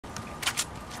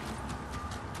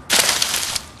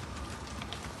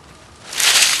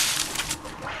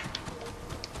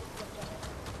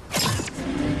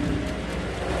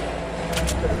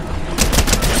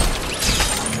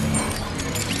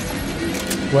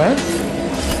Where?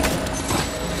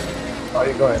 Oh,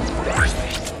 you're going.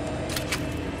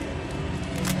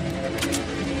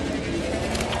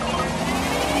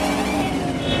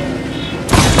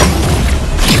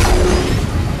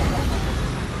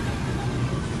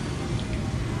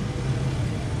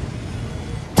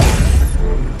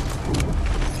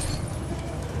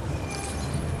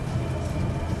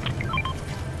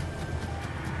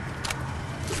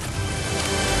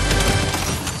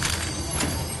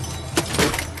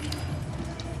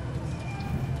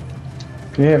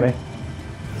 Can you hear me?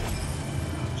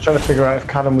 Just trying to figure out if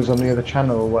Callum was on the other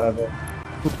channel or whatever.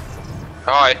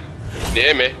 Hi. Can you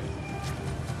hear me?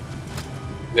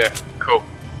 Yeah, cool.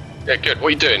 Yeah, good. What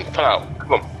are you doing? Pull out.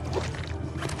 Come on.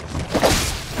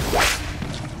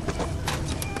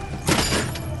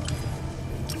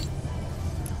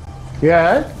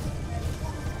 Yeah?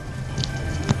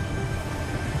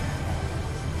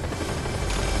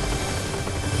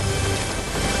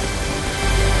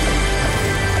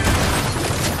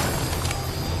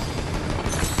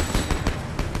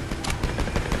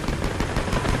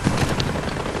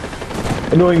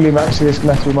 Annoyingly, Maxi, this can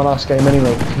have to be my last game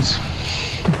anyway, because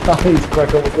I need to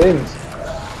crack up with wins.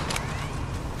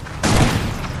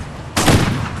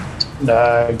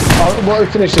 No. Well,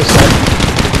 finish this then.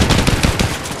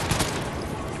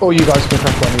 Or you guys can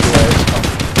crack on either way, it's fine.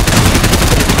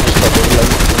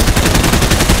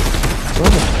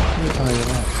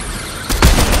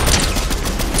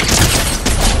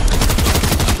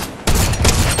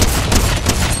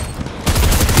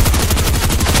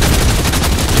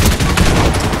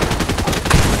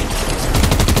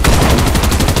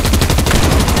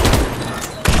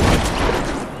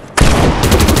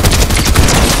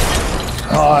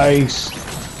 Nice.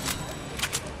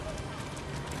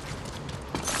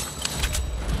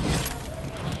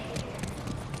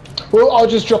 Well, I'll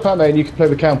just drop out there and you can play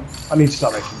the cam. I need to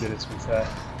start making dinner, to be fair.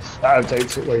 That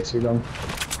update took way too long.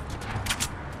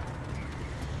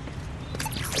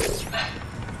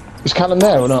 Is Callum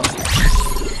there or not?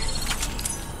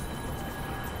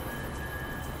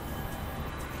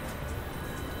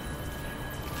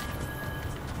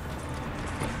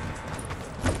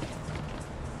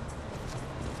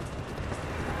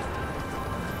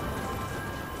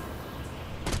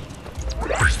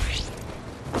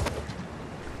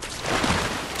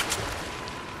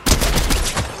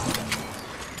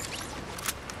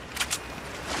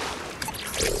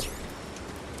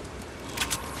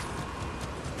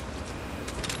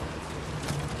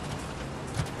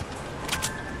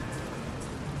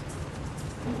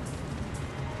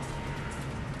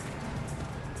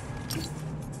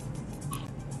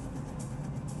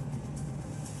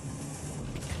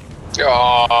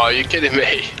 Oh, you're kidding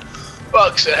me.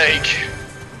 Fuck's sake.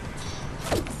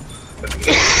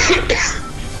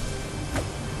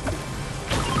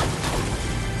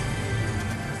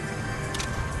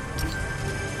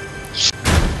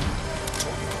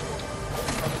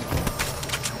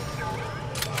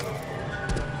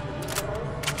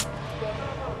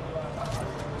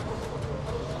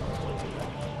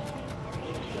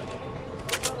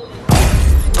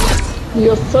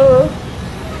 Yes, sir.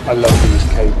 I love these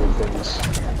cable things.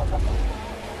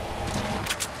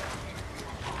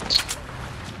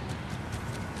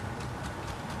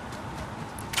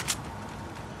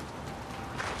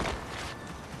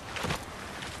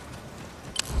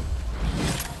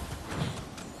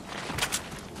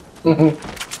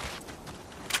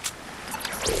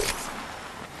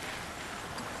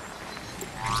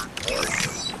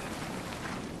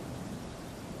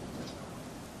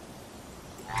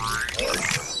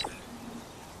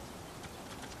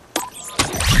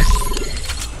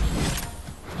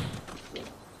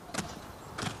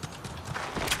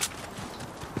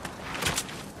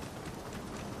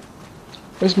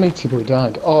 Where's Matey Boy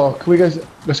died? Oh, can we go?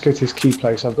 Let's go to his key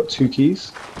place. I've got 2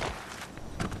 keys.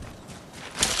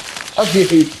 Have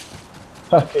you?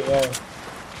 Fucking hell.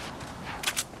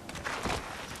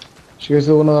 She goes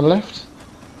to the one on the left.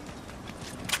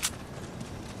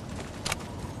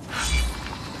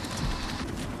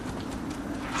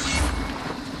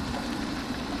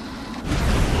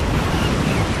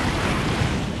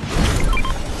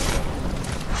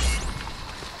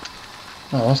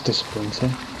 Oh, that's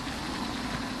disappointing.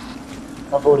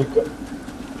 I've already got...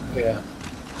 yeah.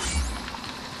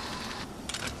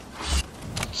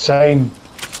 Same.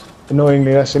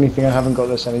 Annoyingly, that's anything I haven't got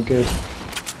that's any good.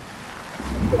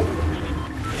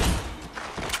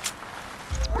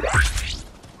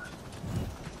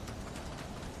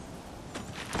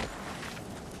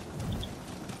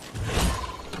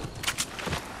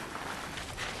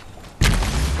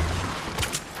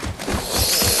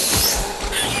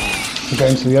 I'm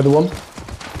going to the other one.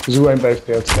 Because we won't both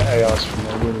be able to get ARs from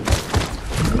there, will we?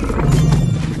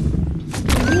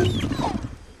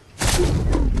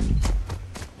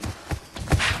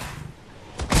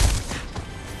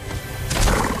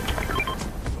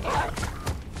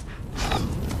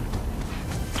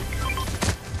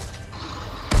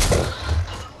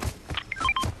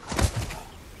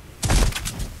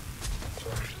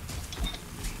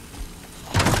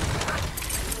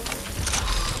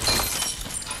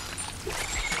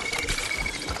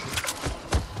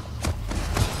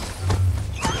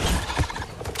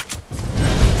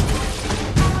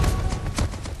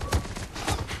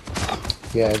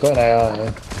 Yeah, I got an AR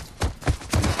here.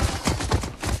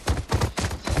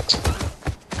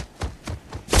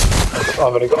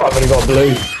 I've only got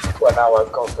blue. Well, now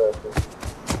I've got purple.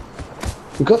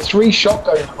 We've got 3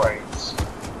 shotgun crates.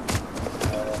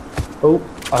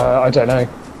 I don't know.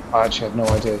 I actually have no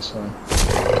idea, so I'm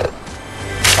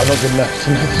not good enough to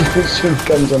know to put some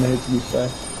guns on here, to be fair.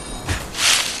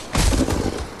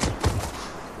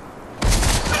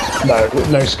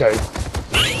 No scope.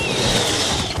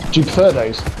 Do you prefer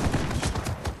those?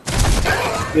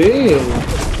 Ew.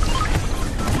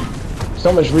 It's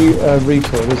not much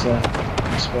recoil, is there?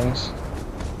 I suppose.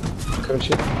 Coach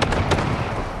it.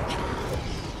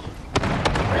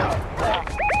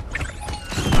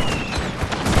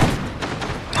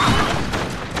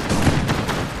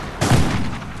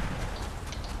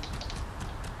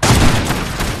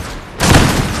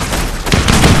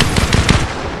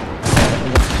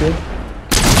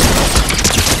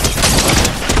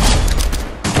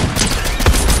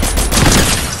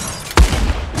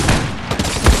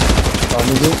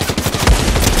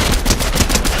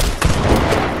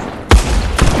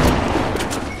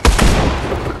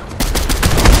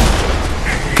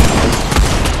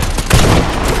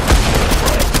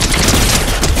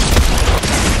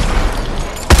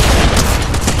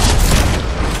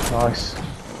 Nice.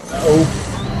 Oh.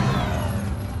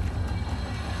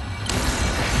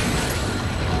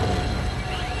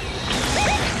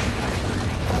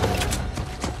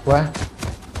 Where?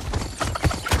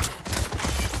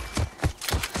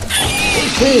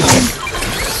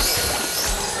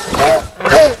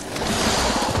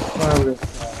 Where are we?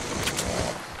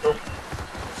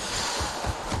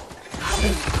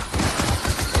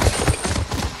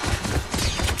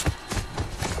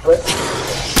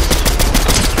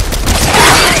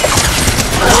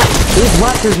 These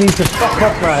whackers need to fuck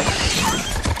off, right?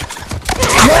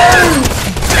 No!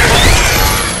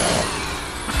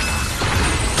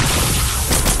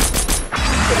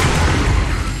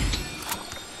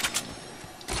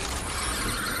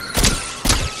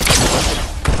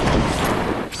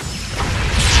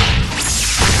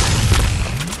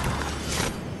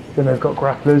 Then they've got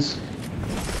grapplers.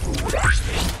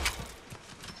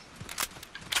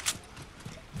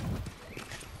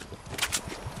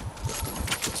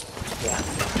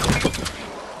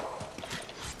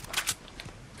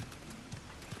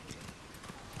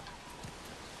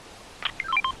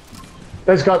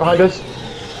 There's a guy behind us.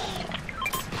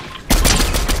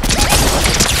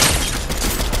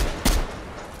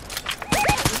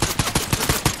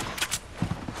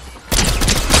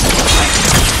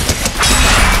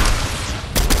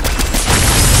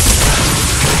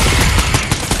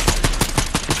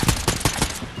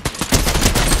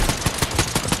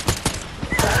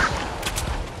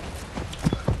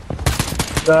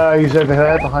 He's over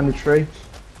here behind the tree.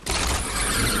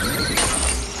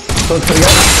 Someone's putting up.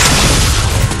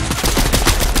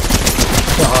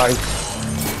 Nice.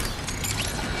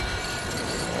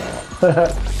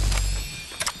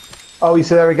 Oh, he's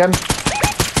there again.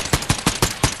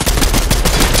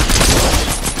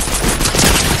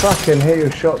 Fucking hit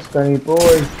your shots, Benny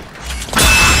boy.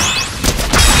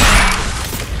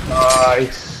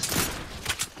 Nice.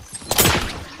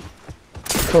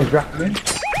 Someone's grappling.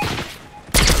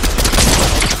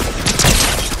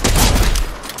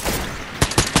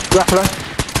 Grappler.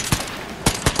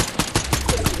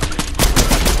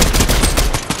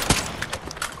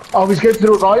 Oh, he's going to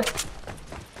the right.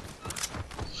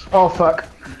 Oh, fuck.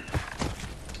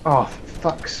 Oh, for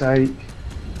fuck's sake.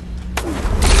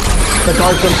 The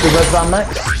guy's gone to the red van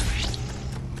next.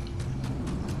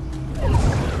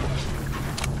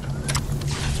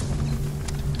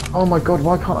 Oh my god,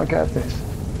 why can't I get at this?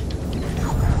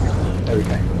 There we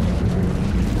go.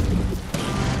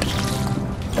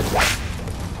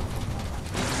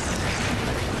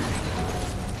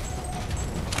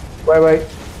 Wait.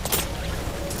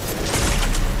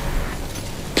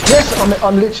 Yes,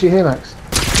 I'm literally here, Max.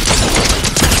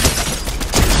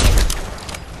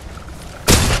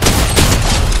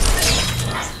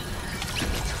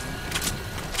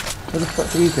 Where the fuck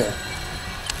did he go?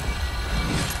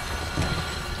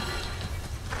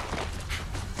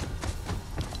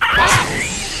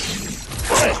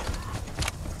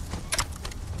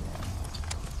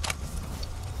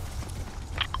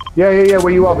 Yeah,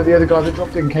 where you are, but the other guy that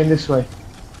dropped in came this way.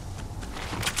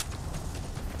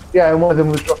 Yeah, and one of them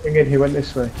was dropping in, he went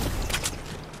this way.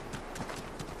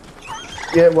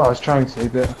 Yeah, well, I was trying to,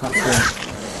 but I can't see him.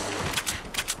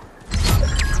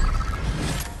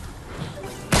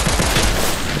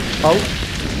 Oh.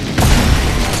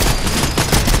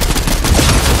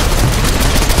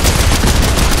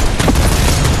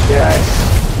 Yes.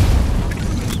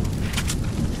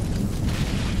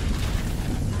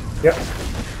 Yep.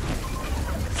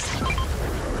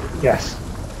 Yes.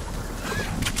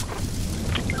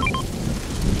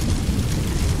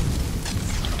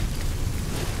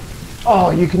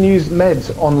 Oh, you can use meds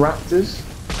on raptors.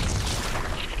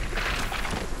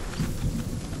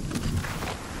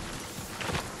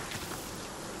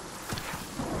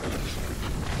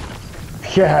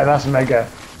 Yeah, that's mega.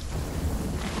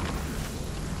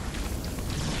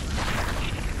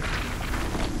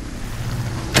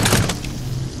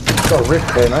 Got a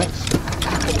rift here, Max.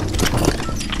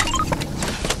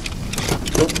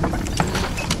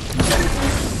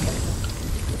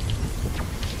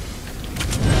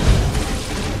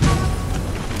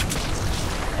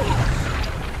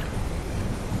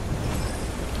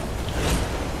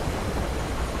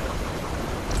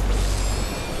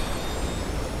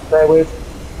 Bear with.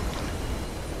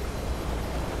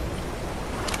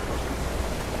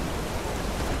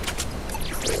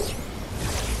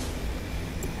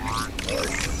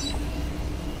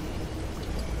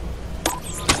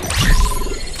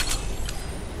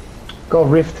 Got a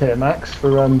rift here, Max, for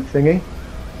thingy.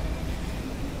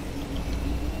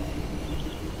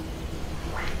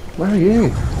 Where are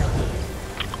you?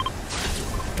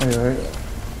 Anyway,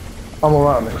 I'm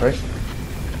alright on the crate.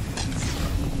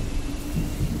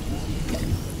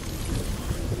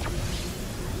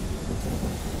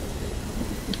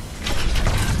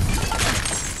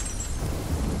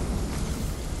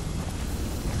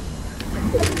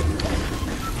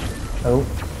 Oh.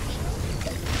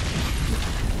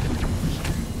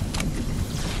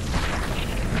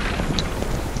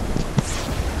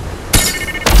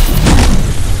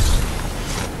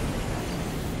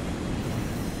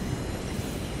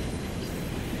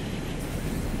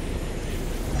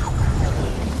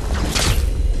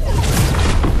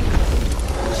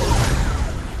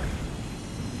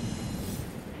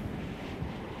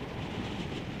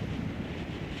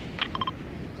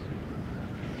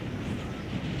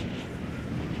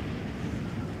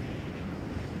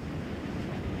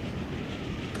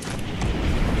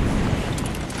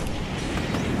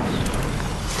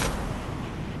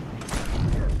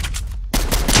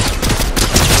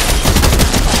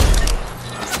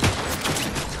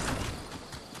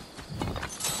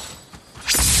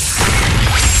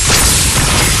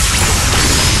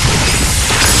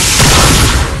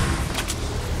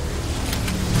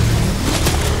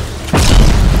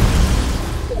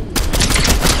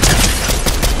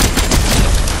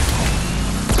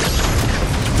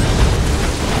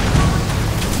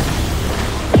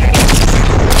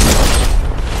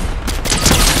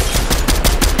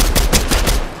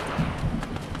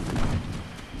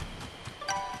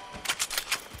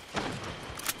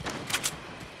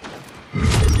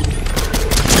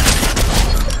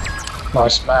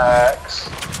 Nice, Max.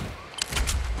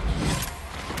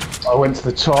 I went to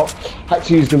the top, had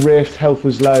to use the rift, health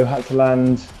was low, had to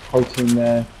land, whole team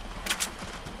there.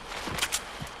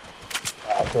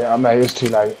 Yeah, mate, it was too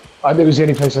late. It was the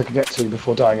only place I could get to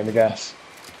before dying in the gas.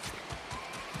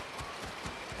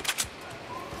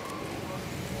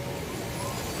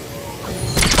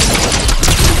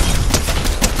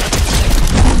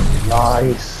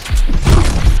 Nice.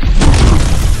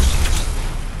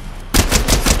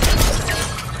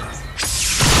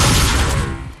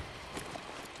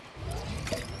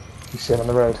 You see him on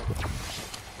the road.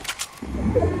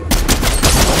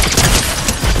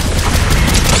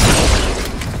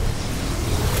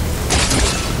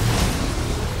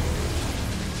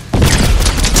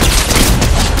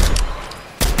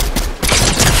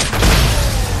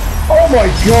 Oh my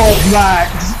god,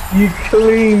 Max! You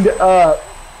cleaned up.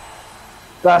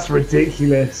 That's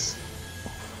ridiculous.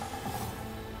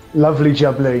 Lovely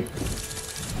jubbly.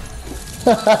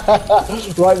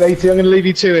 Right, matey, I'm going to leave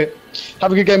you to it.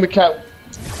 Have a good game with Cat.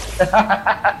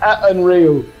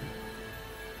 Unreal.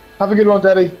 Have a good one,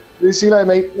 Daddy. See you later,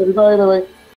 mate. Bye, bye.